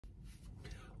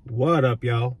What up,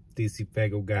 y'all?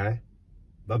 DCFAYGOGUY.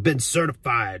 I've been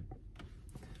certified.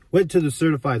 Went to the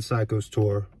Certified Psychos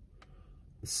tour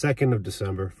the 2nd of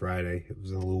December, Friday. It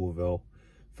was in Louisville.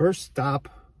 First stop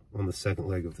on the second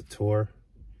leg of the tour.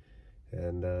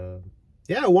 And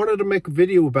yeah, I wanted to make a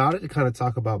video about it to kind of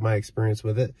talk about my experience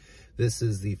with it. This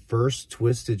is the first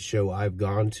Twisted show I've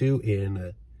gone to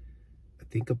in, I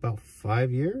think, about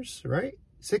 5 years, right?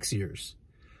 6 years.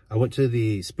 I went to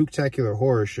the Spooktacular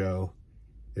Horror Show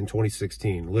in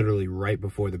 2016, literally right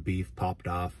before the beef popped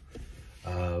off.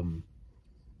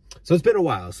 So it's been a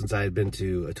while since I had been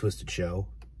to a Twisted show.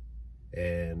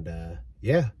 And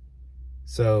yeah,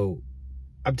 so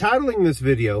I'm titling this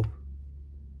video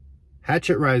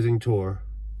Hatchet Rising Tour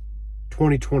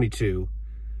 2022,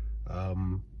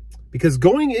 because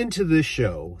going into this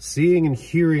show, seeing and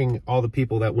hearing all the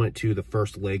people that went to the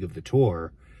first leg of the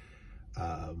tour,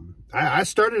 I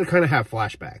started to kind of have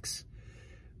flashbacks,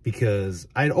 because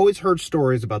I'd always heard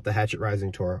stories about the Hatchet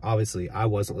Rising tour. Obviously, I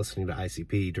wasn't listening to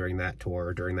ICP during that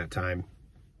tour, during that time.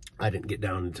 I didn't get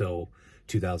down until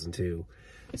 2002.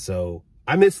 So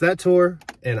I missed that tour,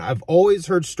 and I've always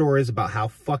heard stories about how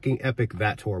fucking epic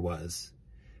that tour was.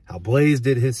 How Blaze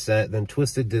did his set, then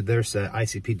Twisted did their set,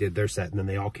 ICP did their set, and then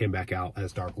they all came back out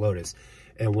as Dark Lotus.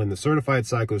 And when the Certified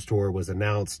Psychos tour was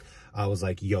announced, I was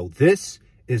like, yo, this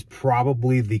is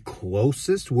probably the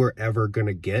closest we're ever going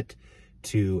to get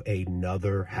to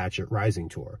another Hatchet Rising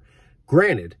tour.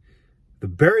 Granted, the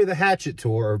Bury the Hatchet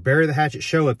tour, or Bury the Hatchet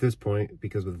show at this point,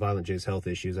 because with Violent J's health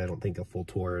issues, I don't think a full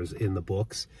tour is in the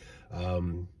books.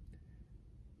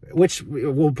 Which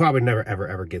we'll probably never,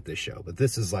 ever get this show. But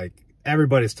this is like,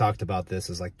 everybody's talked about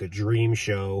this as like the dream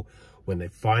show when they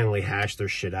finally hash their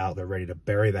shit out. They're ready to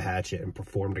bury the hatchet and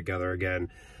perform together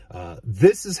again.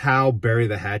 This is how Bury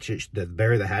the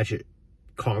Hatchet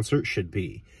concert should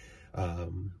be.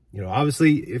 You know,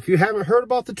 obviously, if you haven't heard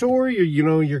about the tour,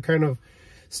 you're kind of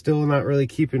still not really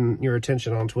keeping your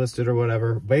attention on Twisted or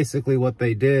whatever. Basically, what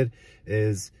they did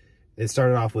is it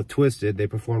started off with Twisted. They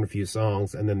performed a few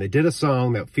songs, and then they did a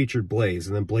song that featured Blaze,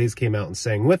 and then Blaze came out and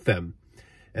sang with them.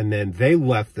 And then they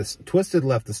left this, Twisted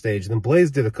left the stage, and then Blaze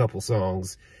did a couple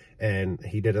songs, and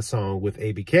he did a song with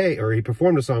ABK, or he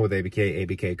performed a song with ABK.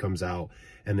 ABK comes out,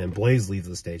 and then Blaze leaves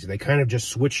the stage. They kind of just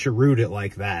switch-charooed it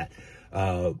like that.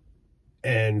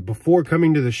 And before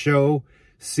coming to the show,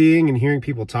 seeing and hearing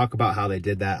people talk about how they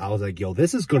did that, I was like, yo,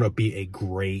 this is going to be a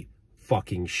great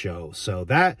fucking show. So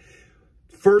that,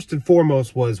 first and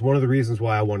foremost, was one of the reasons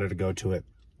why I wanted to go to it.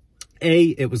 A,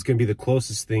 it was going to be the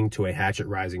closest thing to a Hatchet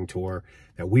Rising tour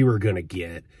that we were going to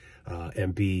get.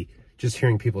 And B, just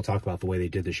hearing people talk about the way they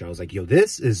did the show, I was like, yo,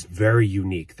 this is very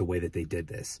unique, the way that they did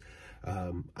this.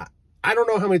 I don't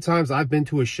know how many times I've been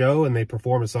to a show and they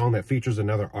perform a song that features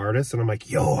another artist, and I'm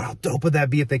like, yo, how dope would that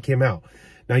be if they came out?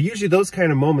 Now, usually those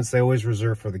kind of moments they always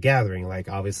reserve for the gathering. Like,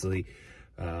 obviously,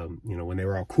 you know, when they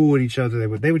were all cool with each other,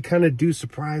 they would kind of do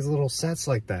surprise little sets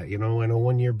like that. You know, I know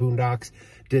one year Boondocks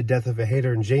did Death of a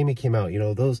Hater and Jamie came out. You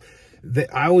know,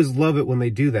 I always love it when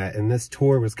they do that. And this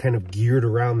tour was kind of geared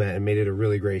around that and made it a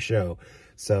really great show.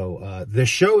 So the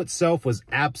show itself was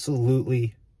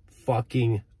absolutely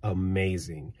fucking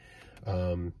amazing.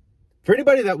 For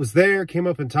anybody that was there, came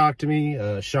up and talked to me,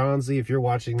 Shanzi, if you're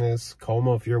watching this,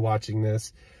 Como, if you're watching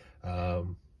this,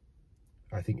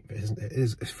 I think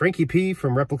is Frankie P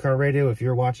from Replicon Radio, if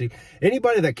you're watching,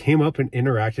 anybody that came up and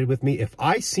interacted with me, if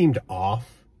I seemed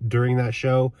off during that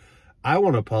show, I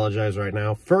want to apologize right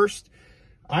now. First,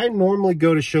 I normally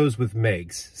go to shows with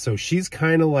Megs, so she's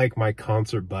kind of like my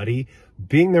concert buddy.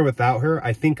 Being there without her,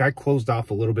 I think I closed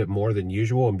off a little bit more than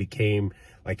usual and became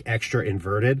like extra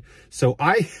inverted. So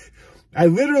I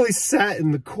literally sat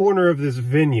in the corner of this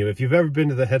venue, if you've ever been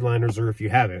to the headliners or if you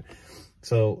haven't.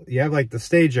 So you have like the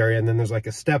stage area, and then there's like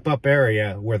a step up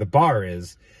area where the bar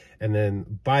is. And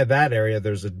then by that area,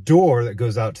 there's a door that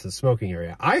goes out to the smoking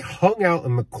area. I hung out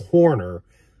in the corner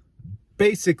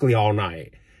basically all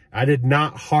night. I did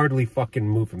not hardly fucking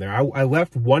move from there. I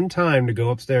left one time to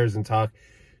go upstairs and talk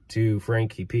to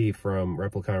Frankie P from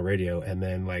Replicon Radio, and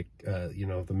then like you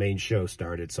know, the main show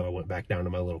started, so I went back down to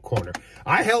my little corner.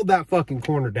 I held that fucking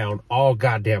corner down all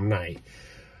goddamn night.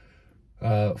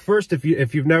 First, if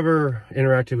you've never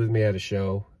interacted with me at a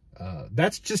show,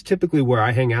 that's just typically where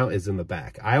I hang out, is in the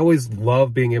back. I always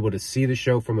love being able to see the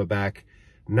show from the back,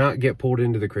 not get pulled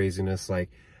into the craziness. Like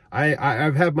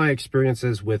I've had my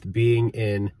experiences with being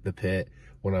in the pit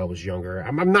when I was younger.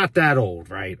 I'm not that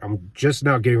old, right? I'm just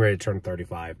now getting ready to turn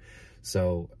 35.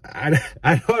 So I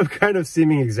know I'm kind of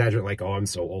seeming exaggerate, like, oh, I'm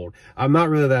so old. I'm not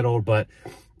really that old, but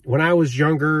when I was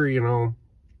younger, you know,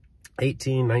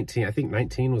 18, 19, I think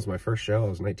 19 was my first show. I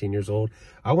was 19 years old.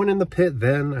 I went in the pit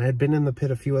then. I had been in the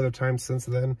pit a few other times since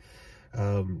then.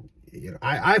 You know,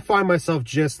 I find myself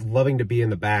just loving to be in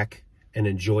the back and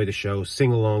enjoy the show,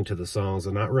 sing along to the songs,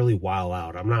 and not really wild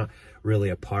out. I'm not really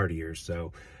a partier.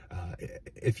 So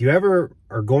if you ever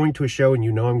are going to a show and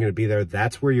you know I'm going to be there,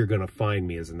 that's where you're going to find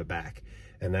me, is in the back.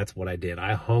 And that's what I did.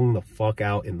 I hung the fuck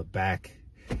out in the back.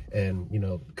 And, you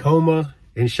know, Coma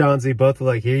and Shanzi both were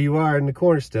like, here you are in the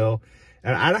corner still.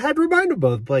 And I had to remind them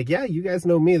both, like, yeah, you guys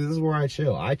know me. This is where I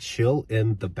chill. I chill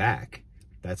in the back.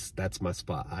 That's my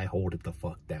spot. I hold it the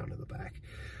fuck down in the back.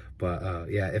 But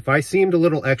yeah, if I seemed a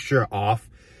little extra off,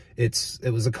 it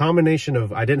was a combination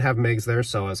of, I didn't have Megs there,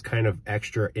 so I was kind of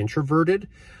extra introverted.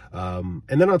 And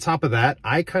then on top of that,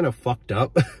 I kind of fucked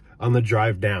up on the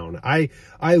drive down. I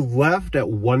left at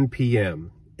 1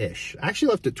 p.m. ish. I actually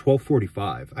left at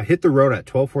 12:45. I hit the road at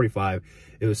 12:45.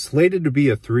 It was slated to be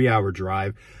a 3-hour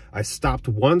drive. I stopped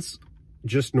once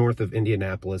just north of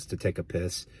Indianapolis to take a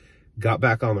piss, got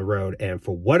back on the road, and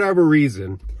for whatever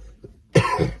reason,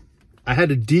 I had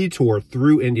to detour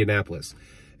through Indianapolis.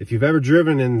 If you've ever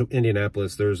driven in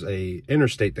Indianapolis, there's a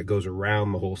interstate that goes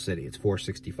around the whole city. It's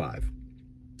 465.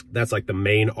 That's like the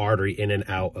main artery in and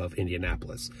out of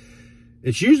Indianapolis.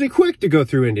 It's usually quick to go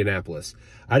through Indianapolis.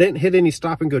 I didn't hit any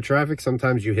stop and go traffic.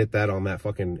 Sometimes you hit that on that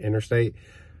fucking interstate.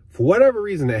 For whatever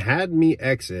reason, it had me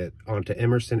exit onto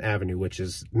Emerson Avenue, which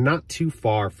is not too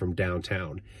far from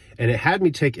downtown. And it had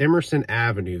me take Emerson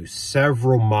Avenue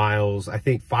several miles, I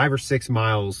think 5 or 6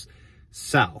 miles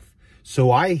south.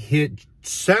 So I hit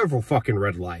several fucking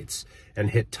red lights and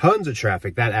hit tons of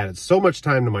traffic. That added so much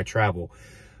time to my travel.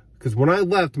 Because when I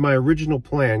left, my original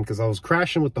plan, because I was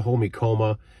crashing with the homie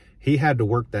Coma, he had to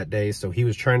work that day, so he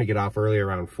was trying to get off early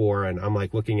around 4, and I'm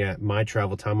like looking at my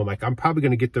travel time. I'm like, I'm probably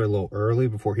going to get there a little early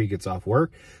before he gets off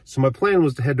work. So my plan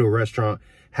was to head to a restaurant,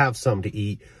 have something to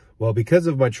eat. Well, because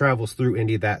of my travels through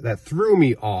Indy, that threw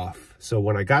me off. So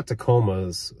when I got to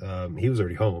Coma's, he was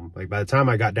already home. Like by the time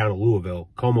I got down to Louisville,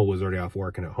 Coma was already off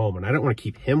work and at home, and I didn't want to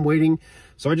keep him waiting.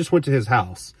 So I just went to his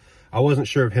house. I wasn't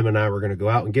sure if him and I were going to go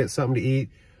out and get something to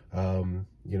eat.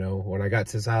 You know, when I got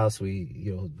to his house, we,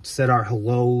 you know, said our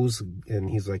hellos, and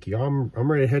he's like, yo,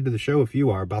 I'm ready to head to the show if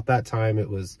you are. About that time, it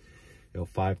was, you know,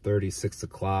 5:30, 6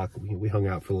 o'clock. We hung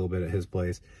out for a little bit at his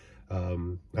place.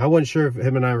 I wasn't sure if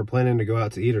him and I were planning to go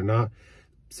out to eat or not.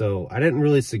 So I didn't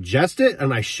really suggest it,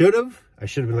 and I should have. I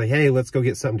should have been like, hey, let's go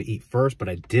get something to eat first, but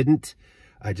I didn't.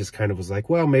 I just kind of was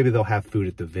like, well, maybe they'll have food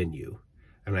at the venue.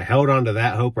 And I held on to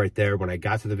that hope right there. When I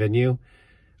got to the venue,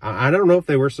 I don't know if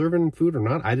they were serving food or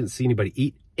not. I didn't see anybody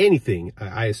eat anything.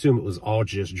 I assume it was all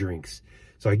just drinks.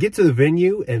 So I get to the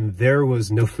venue and there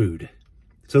was no food.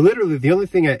 So literally the only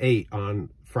thing I ate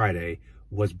on Friday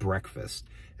was breakfast.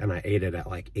 And I ate it at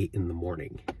like 8 in the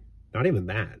morning. Not even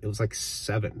that. It was like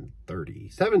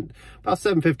 7:30, about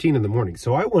 7:15 in the morning.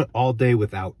 So I went all day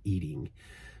without eating.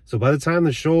 So by the time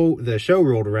the show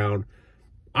rolled around,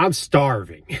 I'm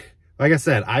starving. Like I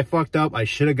said, I fucked up. I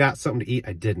should have got something to eat.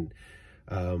 I didn't.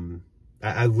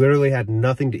 I literally had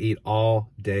nothing to eat all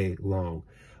day long.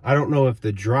 I don't know if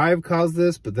the drive caused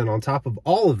this, but then on top of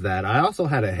all of that, I also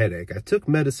had a headache. I took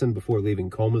medicine before leaving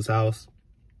Coma's house.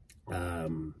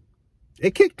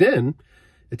 It kicked in.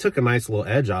 It took a nice little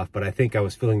edge off, but I think I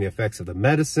was feeling the effects of the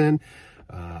medicine.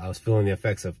 I was feeling the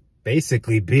effects of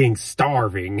basically being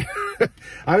starving.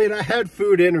 I mean, I had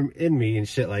food in me and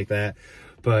shit like that,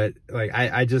 but like,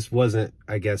 I just wasn't,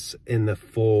 I guess, in the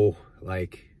full,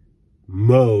 like,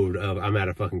 mode of I'm at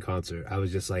a fucking concert. I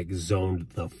was just like zoned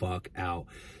the fuck out.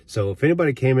 So if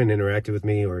anybody came in and interacted with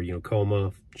me, or, you know,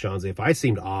 Coma, Shanzi, if I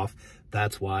seemed off,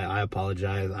 that's why. I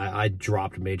apologize. I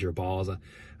dropped major balls.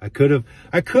 I could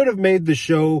have made the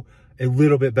show a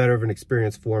little bit better of an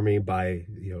experience for me by,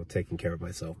 you know, taking care of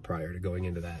myself prior to going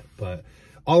into that. But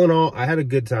all in all, I had a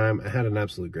good time. I had an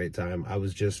absolute great time. I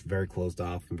was just very closed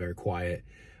off and very quiet.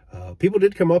 People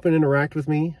did come up and interact with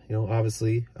me. You know,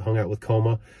 obviously, I hung out with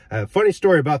Coma. Funny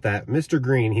story about that. Mr.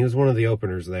 Green, he was one of the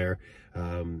openers there.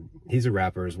 He's a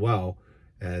rapper as well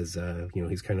as, you know,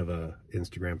 he's kind of a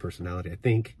Instagram personality, I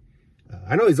think.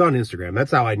 I know he's on Instagram.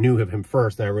 That's how I knew of him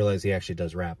first, and I realized he actually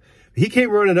does rap. He came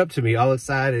running up to me all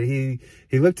excited.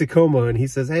 He looked at Coma, and he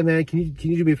says, hey, man, can you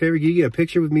do me a favor? Can you get a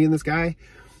picture with me and this guy?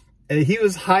 And he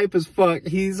was hype as fuck.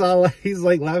 He's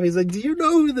like laughing. He's like, do you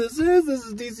know who this is? This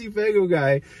is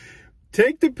DCFAYGOGUY.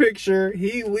 Take the picture.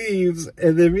 He leaves.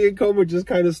 And then me and Coma just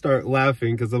kind of start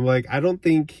laughing. Because I'm like, I don't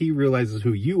think he realizes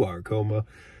who you are, Coma.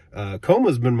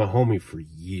 Coma's been my homie for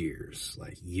years.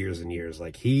 Like years and years.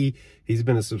 Like he's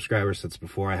been a subscriber since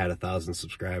before I had 1,000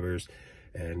 subscribers.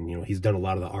 And, you know, he's done a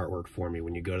lot of the artwork for me.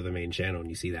 When you go to the main channel and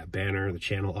you see that banner, the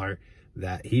channel art,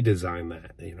 that he designed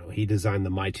that. You know, he designed the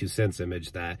My 2 Cents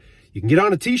image that you can get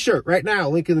on a t-shirt right now,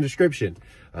 link in the description.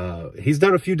 He's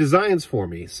done a few designs for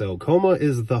me. So Coma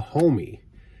is the homie.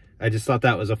 I just thought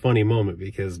that was a funny moment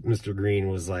because Mr. Green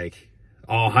was like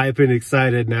all hype and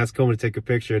excited and asked Coma to take a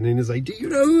picture. And then he's like, do you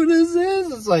know who this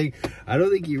is? It's like, I don't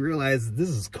think he realized this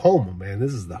is Coma, man.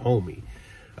 This is the homie.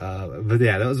 But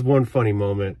yeah, that was one funny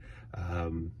moment.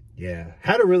 Yeah,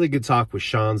 had a really good talk with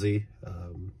Shanzi.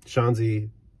 Shanzi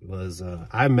was,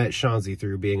 I met Shanzi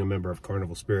through being a member of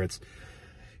Carnival Spirits.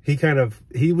 He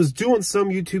was doing some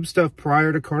YouTube stuff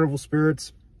prior to Carnival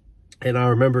Spirits. And I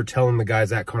remember telling the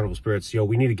guys at Carnival Spirits, yo,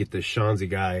 we need to get this Shanzi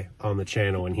guy on the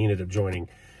channel, and he ended up joining.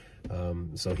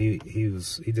 So he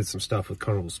did some stuff with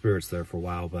Carnival Spirits there for a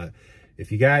while. But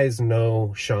if you guys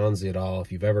know Shanzi at all,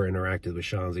 if you've ever interacted with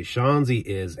Shanzi, Shanzi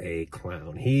is a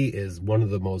clown. He is one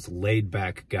of the most laid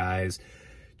back guys,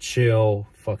 chill,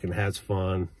 fucking has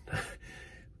fun,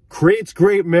 creates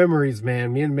great memories,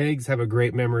 man. Me and Megs have a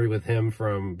great memory with him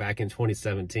from back in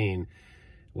 2017,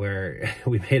 where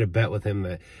we made a bet with him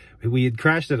that we had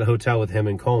crashed at a hotel with him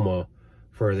in Coma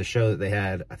for the show that they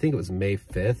had. I think it was May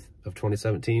 5th of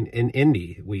 2017 in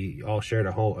Indy. We all shared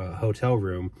a hotel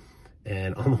room,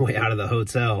 and on the way out of the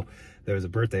hotel, there was a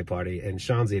birthday party, and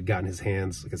Shanzi had gotten his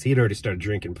hands, because he had already started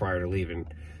drinking prior to leaving,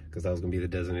 because I was going to be the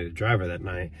designated driver that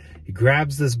night. He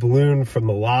grabs this balloon from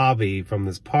the lobby from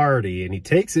this party, and he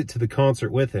takes it to the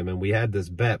concert with him, and we had this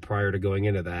bet prior to going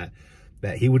into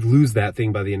that he would lose that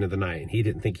thing by the end of the night, and he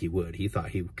didn't think he would. He thought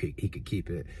he could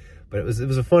keep it. But it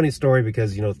was a funny story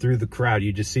because, you know, through the crowd,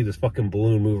 you just see this fucking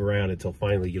balloon move around until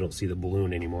finally you don't see the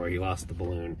balloon anymore. He lost the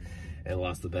balloon and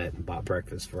lost the bet and bought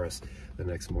breakfast for us the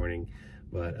next morning.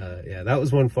 But yeah, that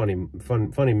was one funny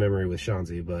memory with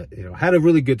Shanzi. But, you know, had a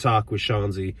really good talk with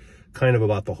Shanzi kind of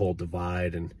about the whole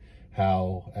divide and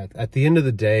how at the end of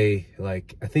the day,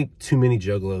 like, I think too many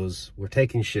juggalos were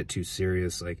taking shit too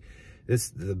serious. Like,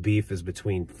 the beef is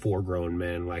between 4 grown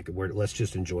men. Like, let's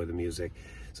just enjoy the music.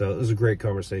 So it was a great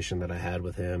conversation that I had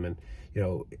with him. And, you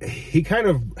know, he kind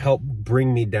of helped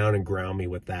bring me down and ground me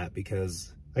with that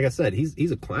because, like I said,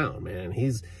 he's a clown, man.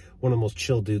 He's one of the most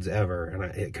chill dudes ever. And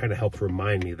it kind of helped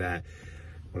remind me that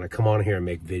when I come on here and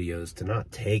make videos, to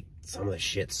not take some of the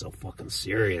shit so fucking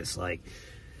serious. Like,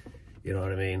 you know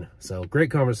what I mean? So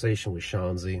great conversation with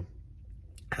Shanzi.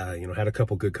 You know, had a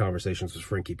couple good conversations with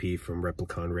Frankie P from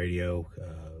Replicon Radio.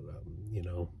 You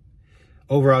know,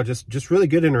 overall, just really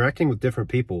good interacting with different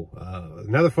people.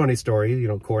 Another funny story, you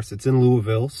know, of course, it's in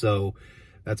Louisville, so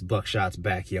that's Buckshot's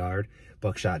backyard.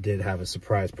 Buckshot did have a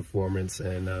surprise performance,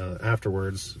 and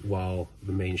afterwards, while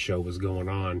the main show was going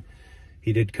on,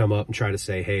 he did come up and try to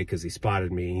say hey, because he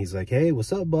spotted me. He's like, hey,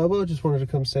 what's up, Bubba? Just wanted to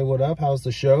come say what up. How's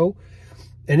the show?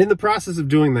 And in the process of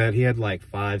doing that, he had like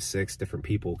 5, 6 different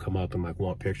people come up and like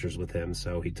want pictures with him.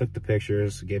 So he took the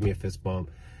pictures, gave me a fist bump.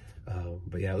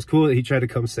 But yeah, it was cool that he tried to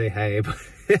come say hey. But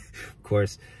of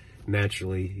course,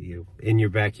 naturally, in your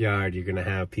backyard, you're going to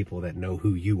have people that know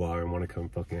who you are and want to come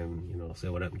fucking, you know, say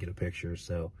what up and get a picture.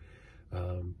 So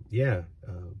yeah,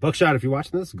 Buckshot, if you're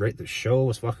watching this, great. The show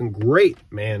was fucking great,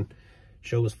 man.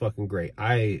 Show was fucking great.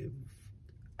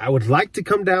 I would like to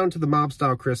come down to the mob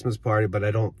style Christmas party, but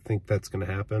I don't think that's going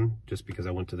to happen just because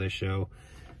I went to this show.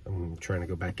 I'm trying to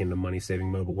go back into money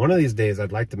saving mode, but one of these days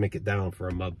I'd like to make it down for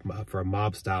a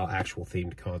mob style actual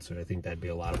themed concert. I think that'd be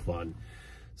a lot of fun.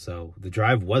 So the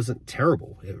drive wasn't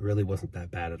terrible. It really wasn't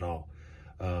that bad at all.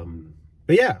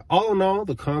 But yeah, all in all,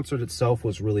 the concert itself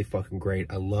was really fucking great.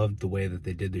 I loved the way that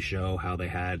they did the show, how they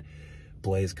had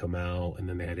Blaze come out, and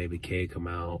then they had ABK come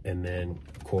out, and then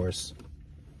of course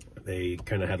they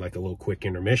kind of had like a little quick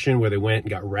intermission where they went and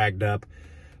got ragged up.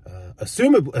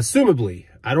 Assumably,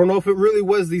 I don't know if it really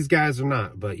was these guys or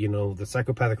not, but you know, the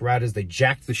Psychopathic Riders, they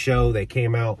jacked the show. They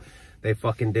came out, they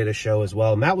fucking did a show as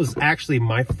well. And that was actually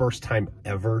my first time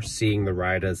ever seeing the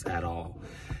Riders at all.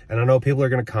 And I know people are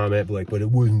going to comment like, but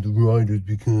it wasn't the Riders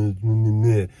because,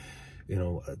 you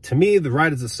know, to me, the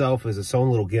Riders itself is its own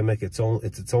little gimmick. It's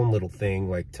its own little thing.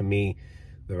 Like, to me,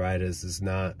 the Riders is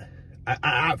not,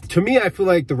 to me, I feel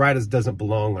like the Riders doesn't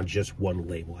belong on just one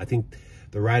label. I think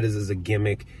the Riders is a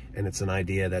gimmick, and it's an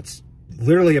idea that's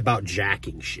literally about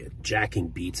jacking shit, jacking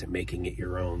beats and making it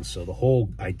your own. So the whole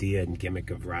idea and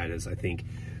gimmick of Riders, I think,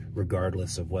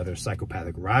 regardless of whether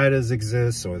Psychopathic Riders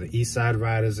exists or the Eastside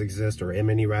Riders exist or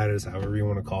MNE Riders, however you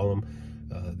want to call them,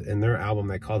 in their album,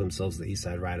 they call themselves the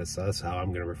Eastside Riders, so that's how I'm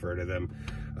going to refer to them.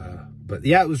 But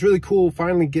yeah, it was really cool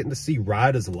finally getting to see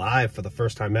Riders live for the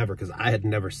first time ever, because I had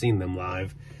never seen them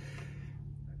live.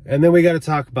 And then we got to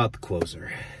talk about the closer,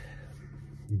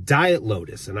 Diet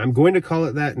Lotus, and I'm going to call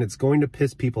it that, and it's going to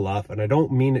piss people off, and I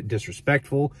don't mean it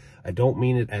disrespectful, I don't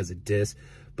mean it as a diss,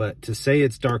 But to say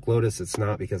it's Dark Lotus, it's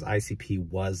not, because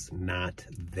ICP was not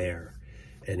there.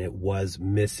 And it was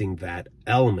missing that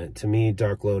element. To me,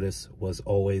 Dark Lotus was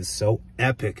always so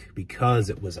epic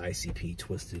because it was ICP,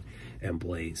 Twisted, and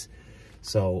Blaze.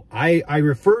 So I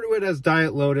refer to it as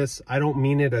Diet Lotus. I don't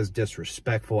mean it as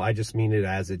disrespectful. I just mean it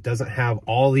as it doesn't have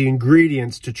all the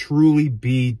ingredients to truly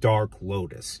be Dark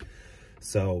Lotus.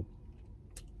 So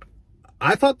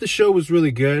I thought the show was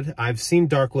really good. I've seen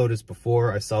Dark Lotus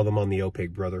before. I saw them on the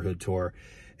Opaque Brotherhood tour.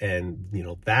 And, you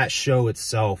know, that show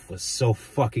itself was so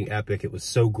fucking epic. It was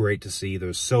so great to see.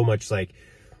 There's so much, like,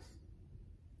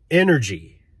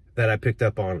 energy that I picked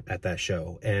up on at that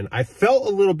show. And I felt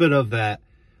a little bit of that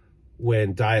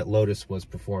when Diet Lotus was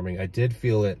performing. I did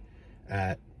feel it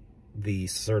at the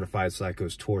Certified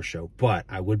Psychos tour show, but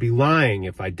I would be lying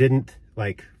if I didn't,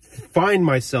 like, find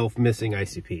myself missing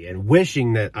ICP and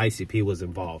wishing that ICP was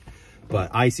involved. But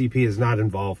ICP is not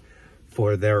involved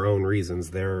for their own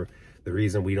reasons. The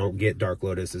reason we don't get Dark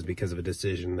Lotus is because of a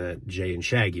decision that Jay and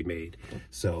Shaggy made.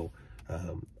 So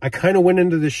I kind of went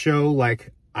into the show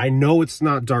like, I know it's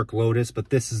not Dark Lotus, but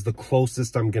this is the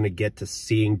closest I'm going to get to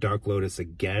seeing Dark Lotus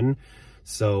again.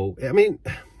 So, I mean,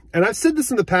 and I've said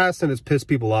this in the past and it's pissed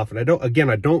people off. And I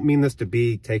don't mean this to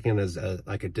be taken as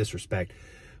like a disrespect,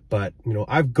 but, you know,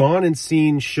 I've gone and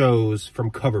seen shows from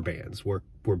cover bands where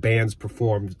bands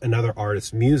perform another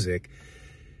artist's music.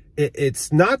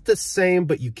 It's not the same,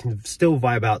 but you can still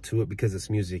vibe out to it because it's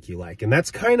music you like. And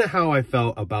that's kind of how I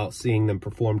felt about seeing them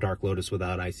perform Dark Lotus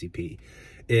without ICP.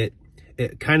 It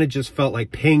kind of just felt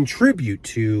like paying tribute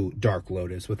to Dark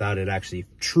Lotus without it actually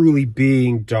truly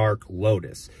being Dark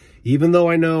Lotus. Even though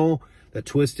I know that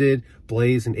Twisted,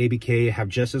 Blaze, and ABK have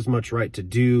just as much right to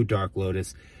do Dark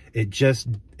Lotus,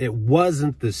 it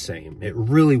wasn't the same. It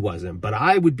really wasn't. But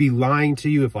I would be lying to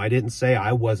you if I didn't say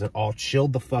I wasn't all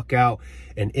chilled the fuck out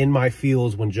and in my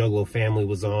feels when Juggalo Family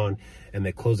was on and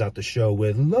they close out the show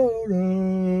with Lotus.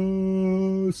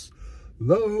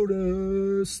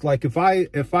 Like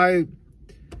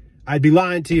I'd be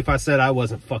lying to you if I said I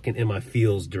wasn't fucking in my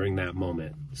feels during that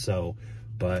moment. So,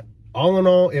 but all in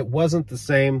all, it wasn't the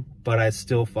same, but I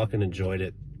still fucking enjoyed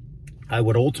it. I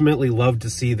would ultimately love to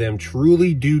see them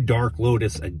truly do Dark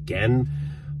Lotus again.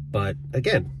 But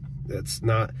again, that's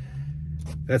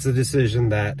a decision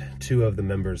that two of the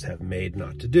members have made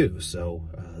not to do. So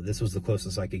this was the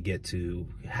closest I could get to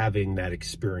having that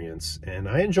experience. And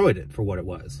I enjoyed it for what it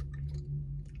was.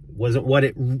 Wasn't what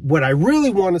I really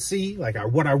want to see. Like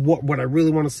what I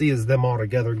really want to see is them all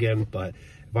together again. But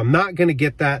if I'm not going to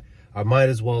get that, I might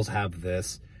as well have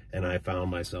this. And I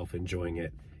found myself enjoying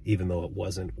it, even though it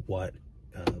wasn't really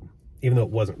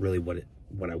what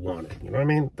I wanted. You know what I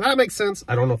mean? That makes sense.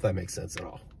 I don't know if that makes sense at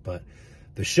all. But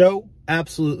the show,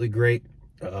 absolutely great.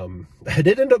 I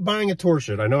did end up buying a tour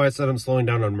shirt. I know I said I'm slowing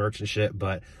down on merch and shit,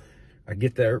 but I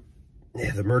get there,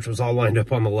 yeah, the merch was all lined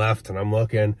up on the left, and I'm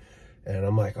looking, and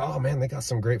I'm like, oh man, they got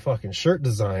some great fucking shirt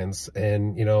designs.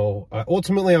 And, you know,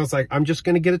 ultimately I was like, I'm just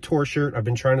going to get a tour shirt. I've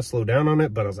been trying to slow down on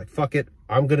it, but I was like, fuck it.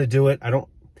 I'm going to do it. I got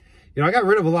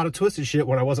rid of a lot of Twisted shit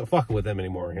when I wasn't fucking with them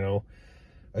anymore, you know.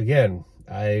 Again,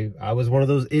 I was one of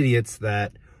those idiots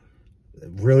that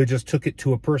really just took it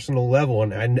to a personal level,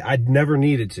 and I'd never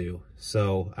needed to.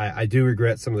 So I do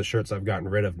regret some of the shirts I've gotten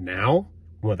rid of now.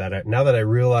 Now that I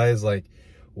realize, like,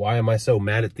 why am I so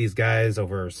mad at these guys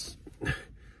over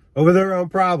their own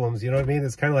problems? You know what I mean?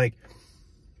 It's kind of like,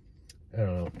 I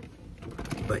don't know.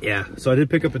 But yeah, so I did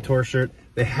pick up a tour shirt.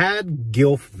 They had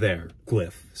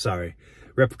Glyph, sorry.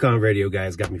 Replicon Radio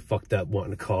guys got me fucked up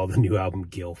wanting to call the new album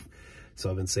Gilf. So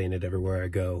I've been saying it everywhere I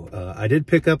go. I did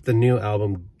pick up the new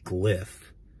album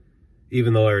Glyph,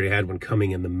 even though I already had one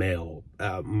coming in the mail.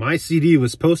 My CD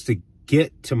was supposed to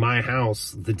get to my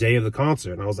house the day of the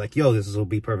concert. And I was like, yo, this will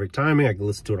be perfect timing. I can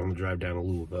listen to it on the drive down to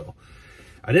Louisville.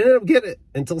 I didn't end up getting it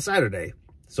until Saturday.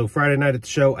 So Friday night at the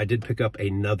show, I did pick up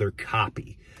another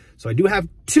copy. So I do have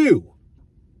two.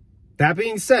 That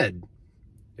being said,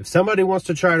 if somebody wants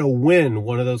to try to win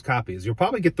one of those copies, you'll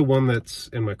probably get the one that's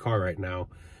in my car right now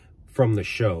from the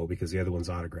show, because the other one's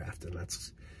autographed, and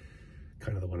that's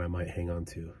kind of the one I might hang on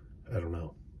to. I don't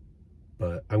know.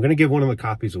 But I'm going to give one of the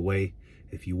copies away.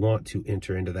 If you want to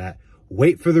enter into that,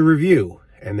 wait for the review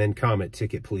and then comment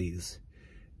 "ticket please"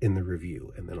 in the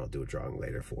review, and then I'll do a drawing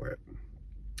later for it.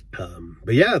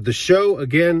 But yeah, the show,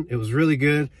 again, it was really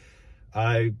good.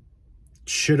 I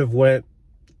should have went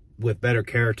with better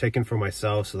care taken for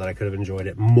myself so that I could have enjoyed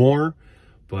it more.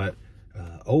 But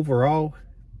overall,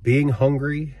 being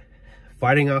hungry,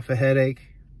 fighting off a headache,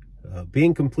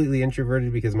 being completely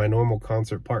introverted because my normal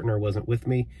concert partner wasn't with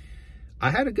me, I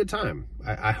had a good time.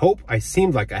 I hope I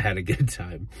seemed like I had a good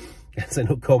time. As I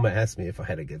know Coma asked me if I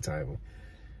had a good time.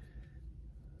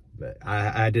 But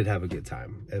I did have a good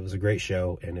time. It was a great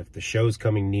show. And if the show's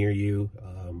coming near you,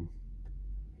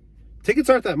 tickets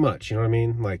aren't that much, you know what I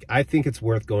mean? Like, I think it's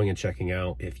worth going and checking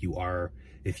out. If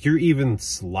you're even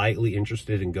slightly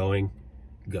interested in going,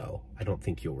 go. I don't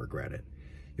think you'll regret it.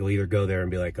 You'll either go there and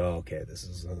be like, oh, okay, this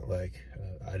is like,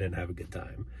 I didn't have a good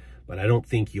time. But I don't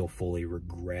think you'll fully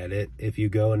regret it if you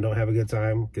go and don't have a good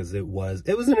time, because it was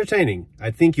entertaining.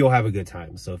 I think you'll have a good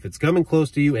time. So if it's coming close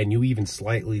to you and you even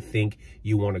slightly think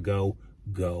you want to go,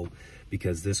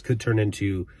 because this could turn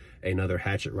into another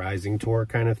Hatchet Rising tour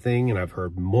kind of thing. And I've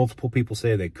heard multiple people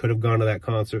say they could have gone to that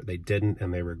concert, they didn't,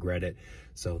 and they regret it.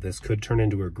 So this could turn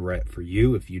into regret for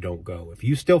you if you don't go. If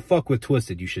you still fuck with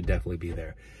Twisted, you should definitely be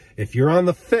there. If you're on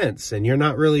the fence and you're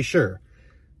not really sure,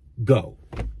 go.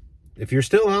 If you're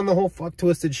still on the whole fuck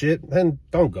Twisted shit, then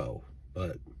don't go.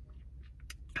 But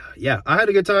yeah, I had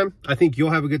a good time. I think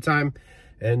you'll have a good time.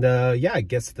 And yeah, I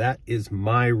guess that is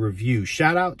my review.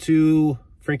 Shout out to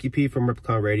Frankie P from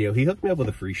Replicon Radio. He hooked me up with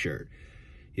a free shirt.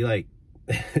 He like,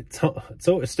 so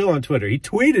it's still on Twitter. He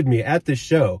tweeted me at the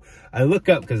show. I look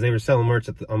up because they were selling merch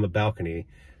on the balcony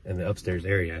in the upstairs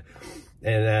area.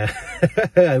 And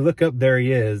I look up, there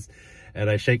he is. And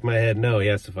I shake my head no. He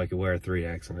asked if I could wear a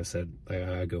 3X. And I said,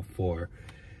 I go 4.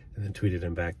 And then tweeted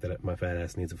him back that my fat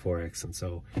ass needs a 4X. And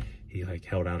so he like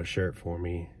held out a shirt for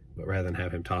me. But rather than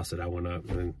have him toss it, I went up.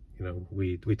 And then, you know,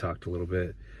 we talked a little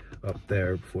bit up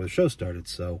there before the show started.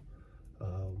 So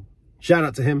shout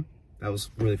out to him. That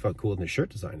was really fucking cool. And the shirt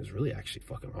design is really actually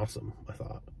fucking awesome, I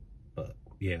thought. But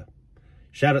yeah.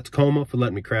 Shout out to Coma for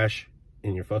letting me crash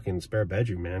in your fucking spare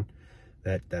bedroom, man.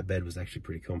 That bed was actually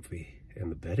pretty comfy. And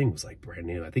the bedding was like brand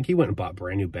new. I think he went and bought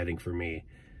brand new bedding for me.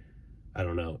 I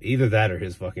don't know. Either that or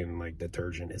his fucking like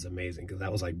detergent is amazing, because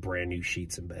that was like brand new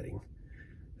sheets and bedding.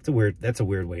 That's a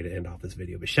weird way to end off this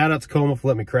video. But shout out to Coma for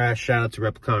letting me crash. Shout out to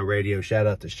Replicon Radio. Shout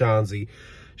out to Shanzi.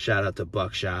 Shout out to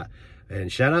Buckshot.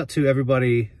 And shout out to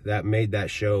everybody that made that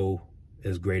show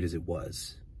as great as it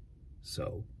was.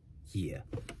 So yeah.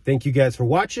 Thank you guys for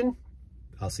watching.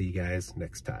 I'll see you guys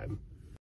next time.